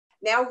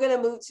Now we're going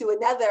to move to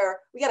another.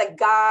 We got a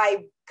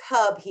guy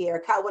cub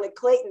here, one of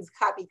Clayton's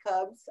copy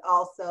cubs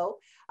also,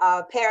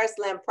 Parris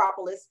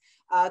Lampropoulos.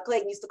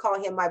 Clayton used to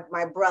call him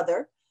my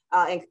brother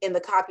in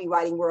the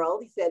copywriting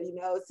world. He said, you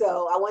know,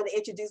 so I want to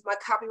introduce my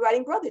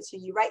copywriting brother to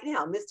you right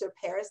now, Mr.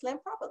 Parris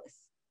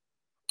Lampropoulos.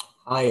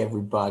 Hi,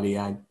 everybody.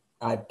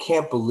 I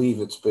can't believe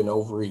it's been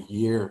over a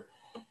year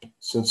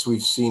since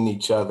we've seen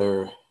each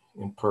other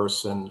in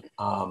person.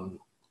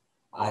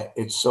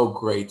 It's so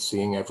great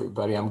seeing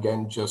everybody. I'm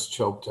getting just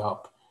choked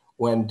up.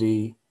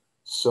 Wendy,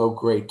 so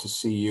great to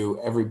see you.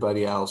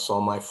 Everybody else,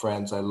 all my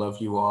friends, I love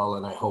you all,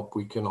 and I hope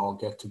we can all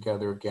get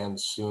together again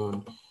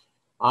soon.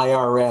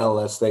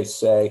 IRL, as they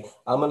say.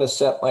 I'm going to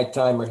set my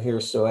timer here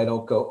so I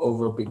don't go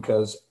over,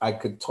 because I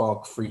could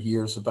talk for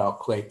years about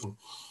Clayton.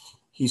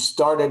 He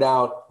started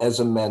out as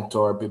a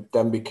mentor, but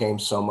then became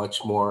so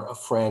much more: a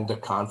friend, a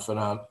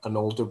confidant, an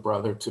older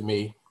brother to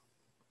me.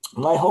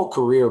 My whole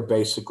career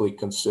basically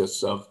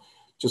consists of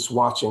just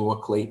watching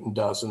what Clayton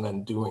does and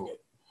then doing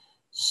it.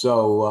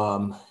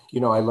 So,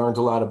 you know, I learned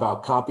a lot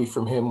about copy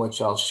from him,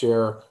 which I'll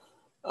share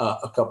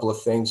a couple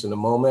of things in a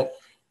moment.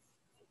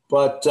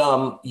 But,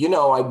 you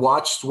know, I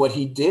watched what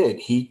he did.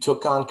 He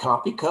took on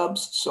copy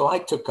cubs, so I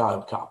took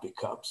on copy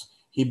cubs.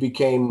 He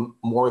became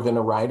more than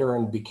a writer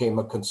and became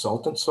a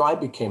consultant, so I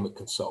became a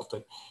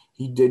consultant.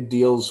 He did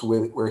deals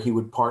where he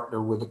would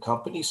partner with a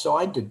company, so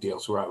I did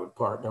deals where I would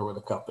partner with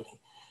a company.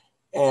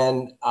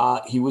 And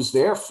he was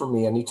there for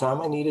me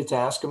anytime I needed to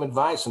ask him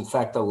advice. In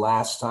fact, the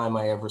last time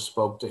I ever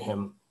spoke to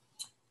him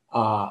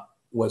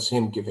was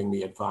him giving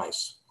me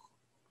advice.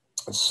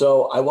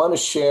 So I want to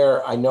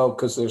share, I know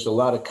because there's a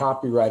lot of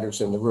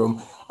copywriters in the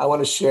room, I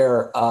want to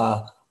share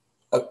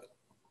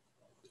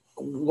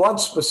one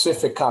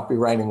specific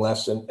copywriting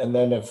lesson, and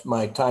then if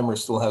my timer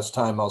still has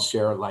time, I'll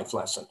share a life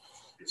lesson.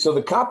 So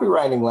the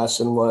copywriting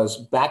lesson was,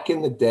 back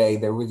in the day,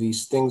 there were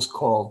these things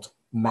called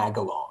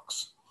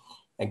magalogs.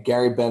 And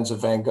Gary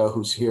Bencivenga,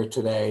 who's here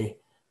today,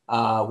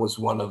 was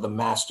one of the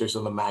masters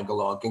of the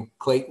magalog. And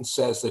Clayton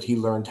says that he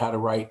learned how to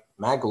write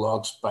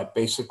magalogs by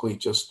basically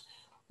just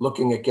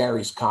looking at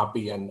Gary's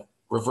copy and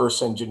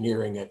reverse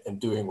engineering it and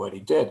doing what he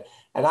did.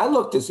 And I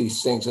looked at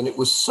these things and it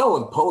was so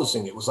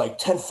imposing. It was like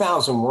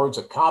 10,000 words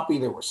of copy.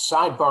 There were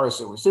sidebars,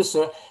 there was this,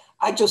 there.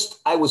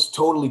 I was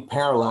totally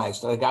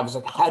paralyzed. Like, I was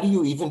like, how do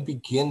you even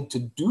begin to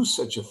do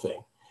such a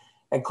thing?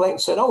 And Clayton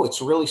said, oh,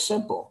 it's really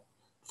simple.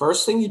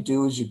 First thing you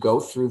do is you go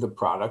through the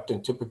product,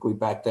 and typically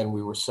back then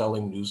we were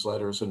selling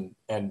newsletters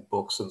and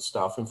books and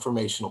stuff,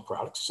 informational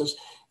products.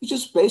 You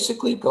just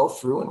basically go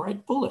through and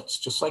write bullets,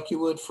 just like you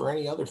would for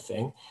any other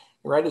thing.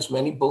 You write as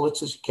many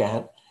bullets as you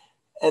can.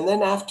 And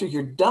then after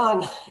you're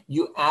done,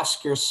 you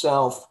ask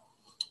yourself,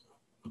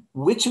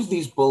 which of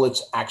these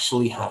bullets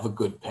actually have a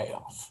good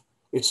payoff?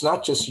 It's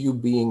not just you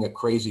being a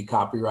crazy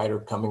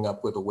copywriter coming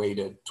up with a way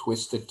to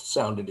twist it to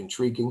sound it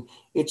intriguing.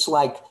 It's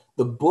like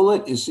the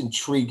bullet is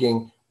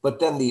intriguing, but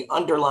then the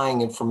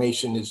underlying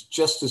information is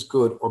just as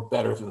good or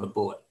better than the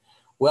bullet.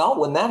 Well,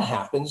 when that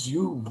happens,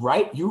 you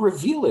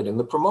reveal it in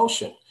the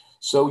promotion.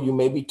 So you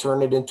maybe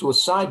turn it into a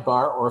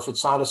sidebar, or if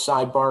it's not a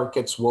sidebar, it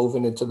gets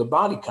woven into the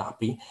body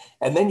copy.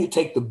 And then you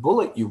take the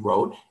bullet you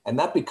wrote, and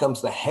that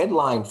becomes the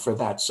headline for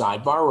that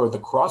sidebar or the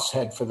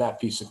crosshead for that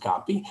piece of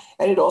copy.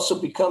 And it also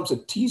becomes a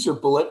teaser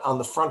bullet on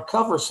the front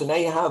cover. So now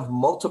you have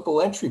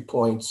multiple entry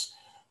points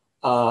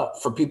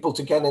for people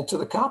to get into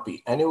the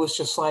copy. And it was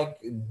just like,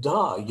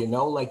 duh, you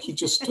know, like he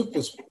just took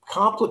this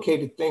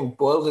complicated thing,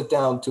 boiled it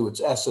down to its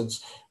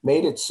essence,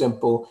 made it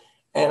simple.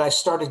 And I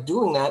started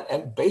doing that.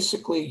 And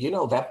basically, you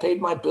know, that paid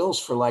my bills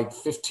for like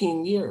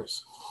 15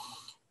 years.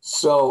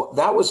 So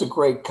that was a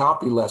great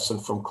copy lesson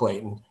from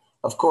Clayton.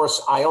 Of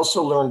course, I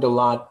also learned a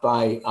lot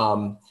by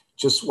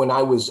just when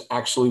I was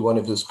actually one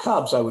of his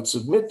cubs, I would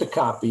submit the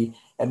copy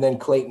and then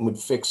Clayton would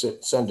fix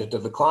it, send it to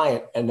the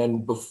client. And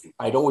then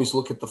I'd always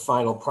look at the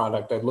final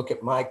product. I'd look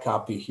at my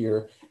copy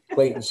here,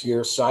 Clayton's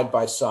here, side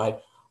by side.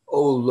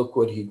 Oh, look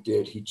what he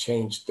did. He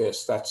changed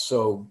this. That's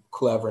so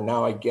clever.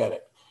 Now I get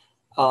it.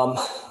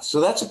 So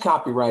that's a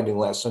copywriting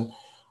lesson.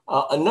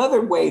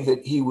 Another way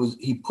that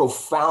he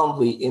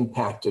profoundly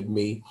impacted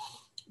me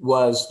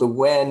was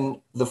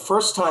the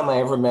first time I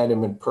ever met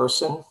him in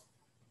person.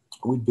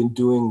 We'd been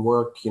doing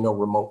work, you know,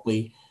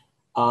 remotely.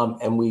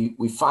 And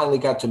we finally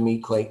got to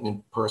meet Clayton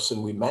in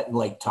person. We met in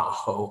Lake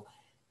Tahoe,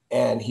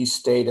 and he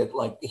stayed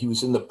he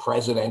was in the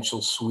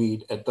presidential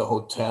suite at the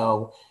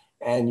hotel.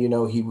 And, you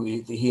know,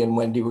 he and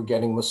Wendy were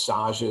getting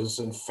massages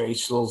and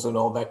facials and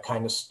all that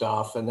kind of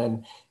stuff. And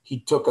then he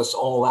took us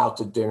all out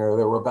to dinner.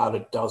 There were about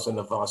a dozen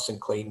of us, and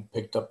Clayton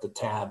picked up the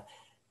tab.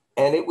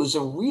 And it was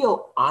a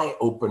real eye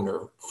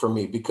opener for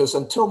me, because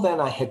until then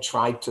I had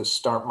tried to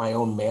start my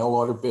own mail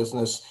order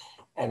business,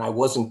 and I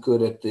wasn't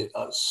good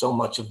at so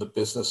much of the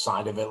business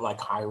side of it, like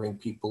hiring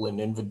people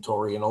and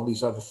inventory and all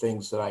these other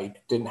things that I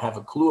didn't have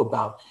a clue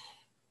about.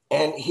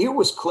 And here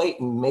was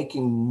Clayton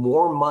making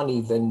more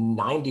money than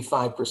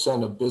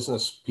 95% of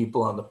business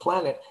people on the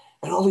planet.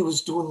 And all he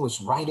was doing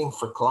was writing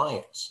for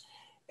clients.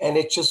 And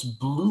it just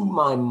blew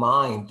my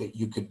mind that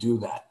you could do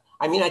that.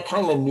 I mean, I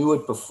kind of knew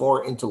it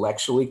before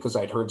intellectually because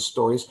I'd heard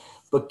stories,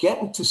 but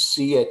getting to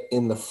see it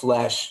in the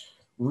flesh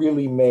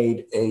really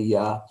made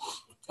a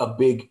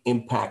big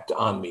impact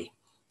on me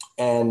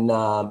and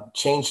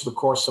changed the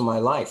course of my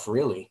life,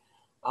 really.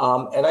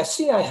 And I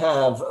see I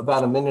have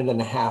about a minute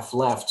and a half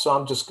left, so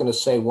I'm just going to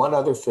say one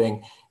other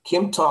thing.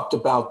 Kim talked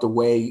about the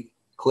way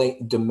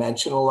Clayton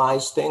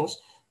dimensionalized things.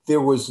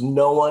 There was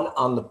no one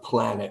on the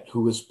planet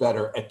who was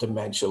better at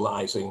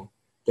dimensionalizing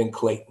than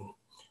Clayton.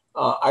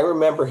 I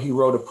remember he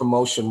wrote a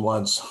promotion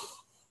once,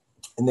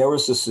 and there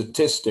was a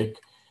statistic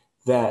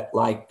that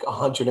like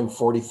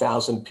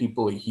 140,000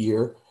 people a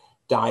year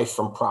die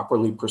from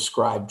properly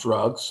prescribed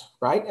drugs,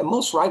 right? And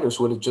most writers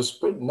would have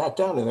just written that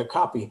down in their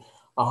copy.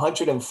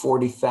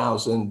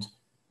 140,000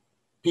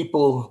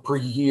 people per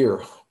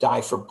year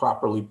die from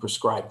properly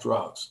prescribed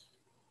drugs.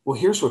 Well,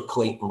 here's what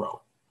Clayton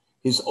wrote.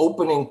 His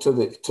opening to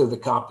the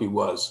copy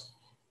was,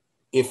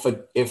 if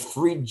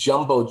 3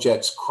 jumbo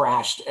jets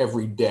crashed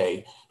every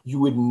day, you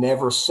would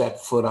never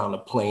set foot on a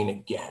plane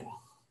again.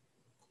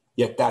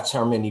 Yet that's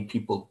how many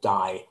people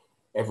die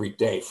every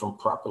day from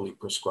properly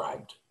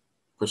prescribed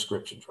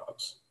prescription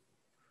drugs.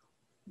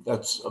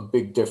 That's a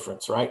big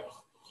difference, right?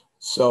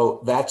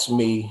 So that's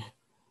me.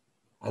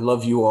 I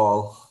love you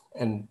all,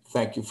 and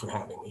thank you for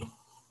having me.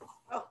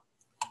 Oh,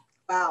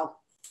 wow.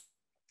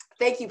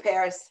 Thank you,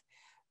 Parris.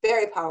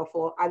 Very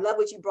powerful. I love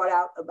what you brought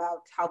out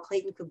about how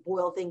Clayton could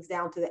boil things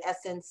down to the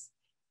essence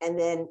and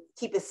then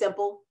keep it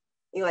simple.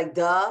 You're like,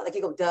 duh, like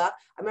you go, duh.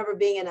 I remember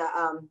being in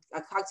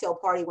a cocktail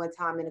party one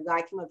time, and a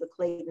guy came up to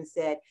Clayton and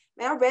said,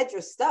 man, I read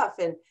your stuff,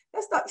 and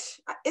that stuff,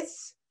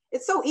 it's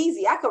so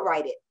easy. I could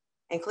write it.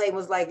 And Clayton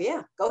was like,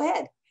 yeah, go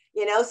ahead.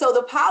 You know, so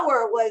the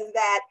power was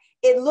that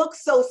it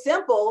looks so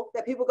simple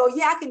that people go,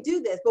 yeah, I can do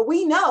this. But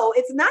we know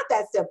it's not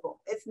that simple.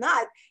 It's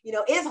not, you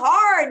know, it's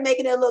hard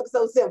making it look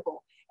so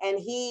simple. And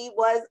he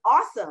was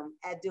awesome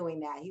at doing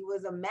that. He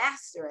was a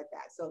master at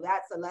that. So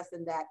that's a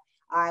lesson that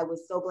I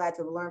was so glad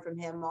to learn from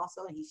him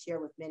also. And he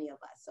shared with many of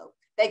us. So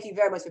thank you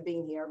very much for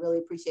being here. I really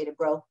appreciate it,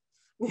 bro.